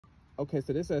Okay,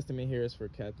 so this estimate here is for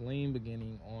Kathleen.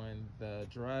 Beginning on the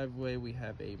driveway, we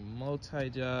have a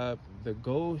multi-job. The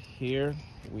goal here,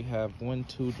 we have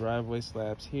 1-2 driveway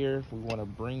slabs here. We want to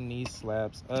bring these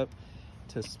slabs up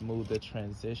to smooth the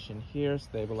transition here,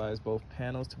 stabilize both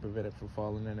panels to prevent it from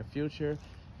falling in the future.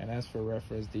 And as for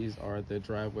reference, these are the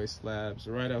driveway slabs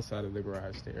right outside of the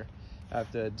garage there.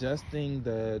 After adjusting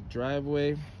the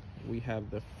driveway, we have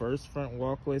the first front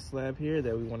walkway slab here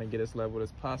that we want to get as level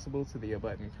as possible to the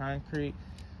abutment concrete.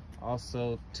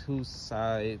 Also 2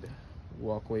 side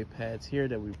walkway pads here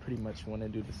that we pretty much want to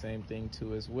do the same thing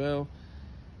to as well,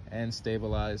 and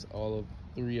stabilize all of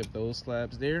 3 of those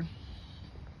slabs there.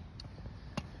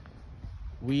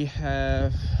 We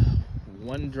have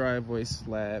 1 driveway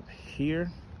slab here,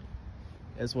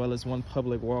 as well as 1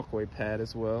 public walkway pad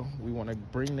as well. We want to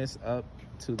bring this up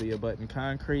to the abutment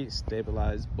concrete,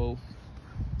 stabilize both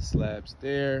slabs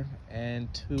there,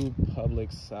 and 2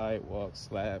 public sidewalk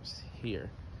slabs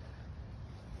here.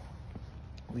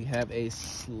 We have a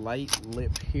slight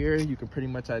lip here. You can pretty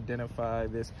much identify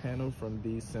this panel from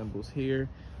these symbols here.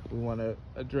 We want to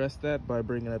address that by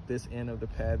bringing up this end of the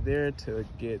pad there to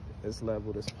get as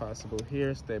leveled as possible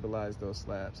here, stabilize those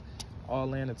slabs.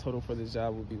 All in, the total for this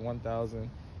job will be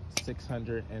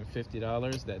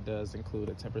 $1,650. That does include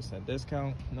a 10%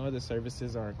 discount. No other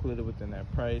services are included within that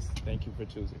price. Thank you for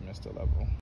choosing Mr. Level.